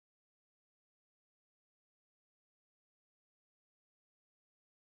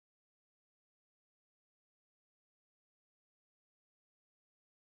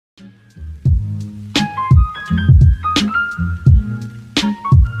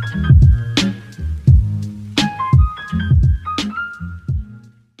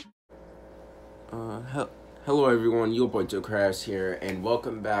everyone, your boy DylCraftZYT here, and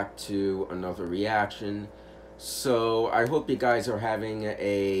welcome back to another reaction. So, I hope you guys are having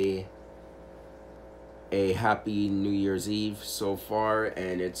a happy New Year's Eve so far,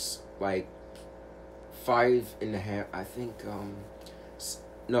 and it's like 5.5, I think,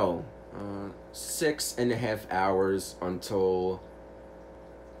 6.5 hours until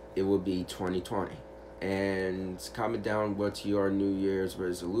it will be 2020. And comment down what's your New Year's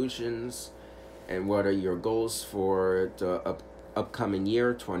resolutions and what are your goals for the upcoming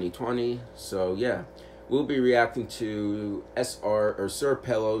year 2020. So yeah, we'll be reacting to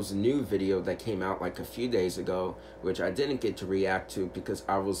srpelo's new video that came out like a few days ago, which I didn't get to react to because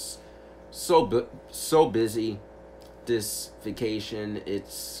I was so busy this vacation.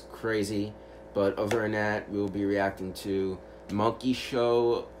 It's crazy. But other than that, we'll be reacting to Mokey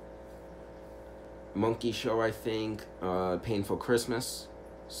Show, I think, Painful Christmas.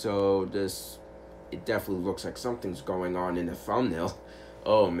 So it definitely looks like something's going on in the thumbnail.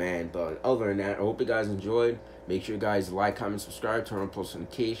 Oh man, but other than that, I hope you guys enjoyed. Make sure you guys like, comment, subscribe, turn on post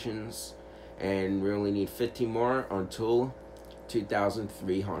notifications, and we only need 15 more until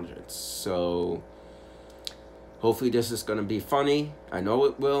 2,300. So hopefully this is gonna be funny. I know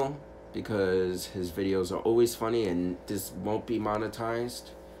it will, because his videos are always funny, and this won't be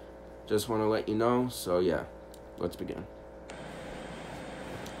monetized. Just want to let you know. So yeah, let's begin.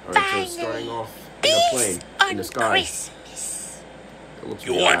 Alright, so it's starting off in a plane in the sky.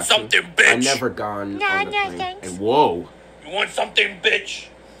 You want something, bitch? I've never gone on the plane. And whoa. You want something, bitch?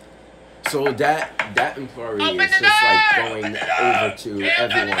 So that employee is just like going over to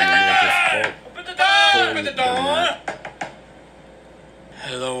everyone and just pulling them out.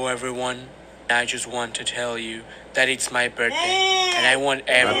 Hello everyone, I just want to tell you that it's my birthday, and I want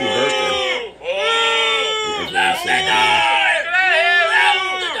everyone.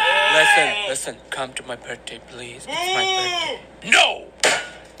 Listen, come to my birthday, please. It's my birthday. No!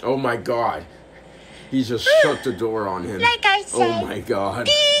 Oh my god. He just shut the door on him. Like I said, oh my god.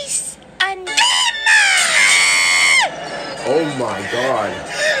 Peace and oh my god.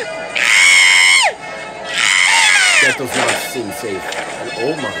 That does not seem safe.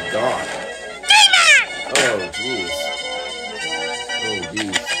 Oh my god. Oh jeez. Oh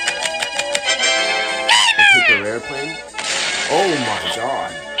jeez. A paper airplane? Oh my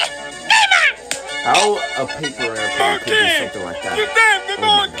god. How a paper airplane could do something like that? Oh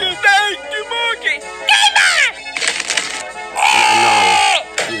my god. I know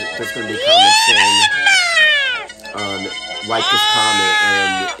there's gonna be comments saying like this comment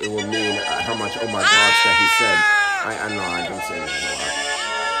and it will mean how much oh my gosh that he said. I know I don't say that a lot.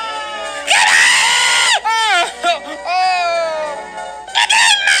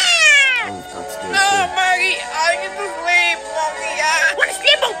 Oh, that's good. no, Maggie, I get to sleep, Maggie. Wanna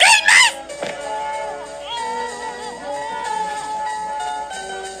sleep on Christmas?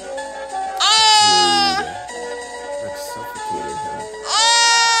 Dude, like suffocated him.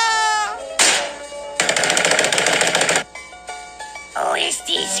 Oh, is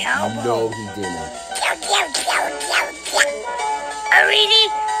this hobo? No, he didn't. Oh, really?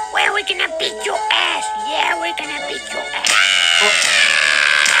 Well, we're gonna beat your ass. Yeah, we're gonna beat your ass.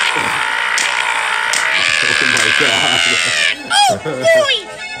 Oh my god. Oh, boy!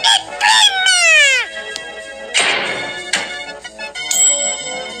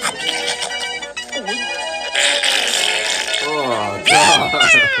 It's oh god.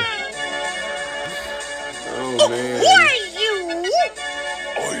 Oh man. Who are you?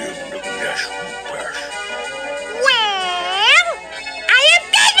 I am the national best. Well, I am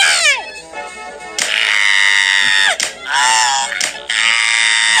Gamer!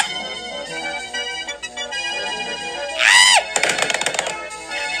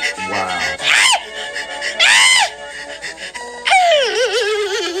 Wow.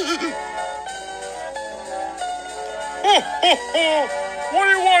 Ho, ho, ho! What do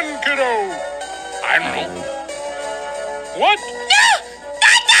you want, kiddo? I don't know. What?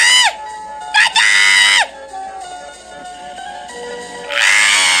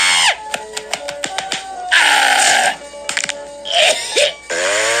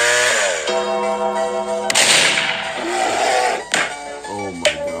 Oh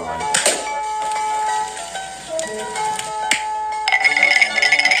my god.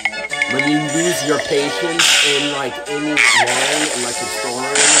 When you lose your patience in like any line in like a store or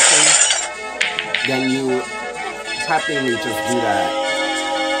anything, then you happily just do that.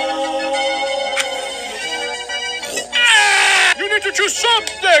 You need to choose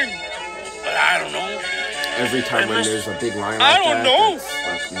something! But I don't know. Every time when there's a big line I like don't that, know.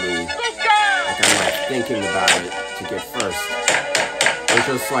 that's like me. Like I'm like thinking about it to get first. It's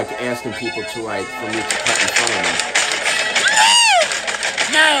just like asking people to like for me to cut in front of me.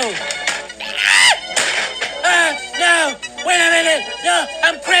 No! No! Wait a minute! No!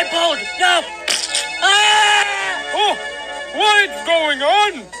 I'm crippled! No! Ah! Oh, what is going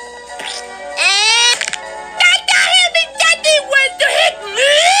on? That doesn't want to hit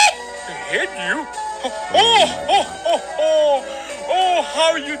me! Hit you? Oh,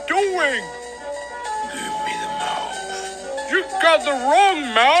 how you doing? Give me the mouse. You got the wrong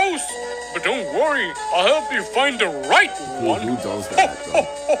mouse. But don't worry, I'll help you find the right one. Who does that, though?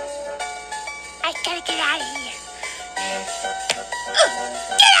 I gotta get out of here.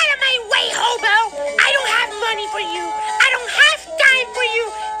 Get out of my way, hobo! I don't have money for you. I don't have time for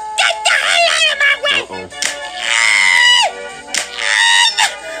you. Get the hell out of my way!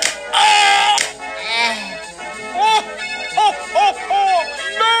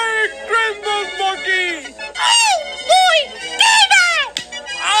 Merry Christmas, Mokey! Oh, boy! David!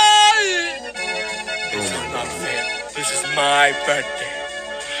 This is not fair. This is my birthday.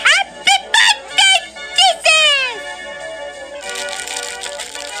 Happy birthday, Jesus!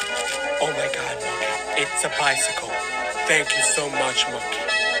 Oh my God, Mokey. It's a bicycle. Thank you so much, Mokey.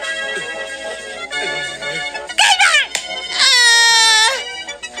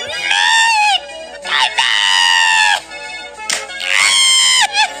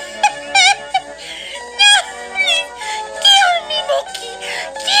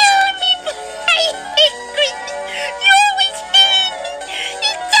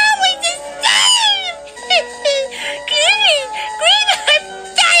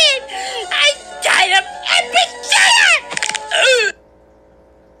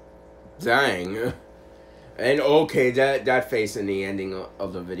 Dang. And okay, that face in the ending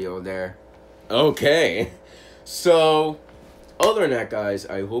of the video there. Okay. So, other than that, guys,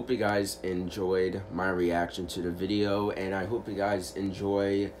 I hope you guys enjoyed my reaction to the video, and I hope you guys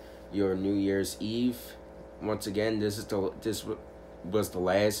enjoy your New Year's Eve. Once again, this was the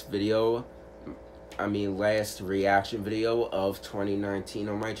last video. Last reaction video of 2019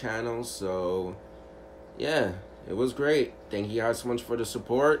 on my channel. So, yeah, it was great. Thank you guys so much for the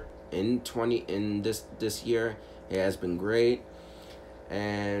support. In this year, it has been great,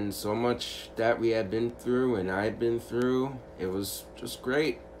 and so much that we have been through and I've been through. It was just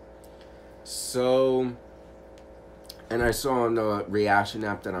great. So, and I saw on the reaction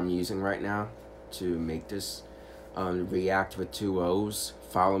app that I'm using right now to make this react with 2 O's.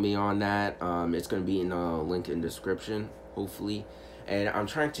 Follow me on that. It's gonna be in the link in the description, hopefully. And I'm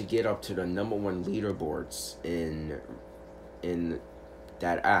trying to get up to the #1 leaderboards in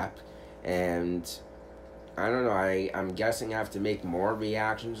that app, and I don't know, I'm guessing I have to make more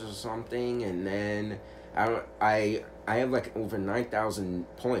reactions or something, and then I have like over 9,000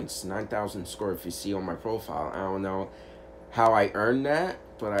 points, 9,000 score if you see on my profile. I don't know how I earned that,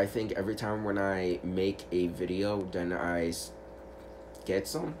 but I think every time when I make a video, then I get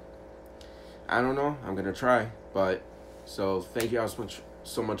some. I don't know, I'm gonna try. But so thank you guys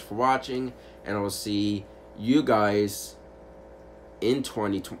so much for watching, and I will see you guys in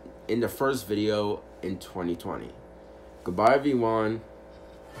the first video in 2020. Goodbye, everyone.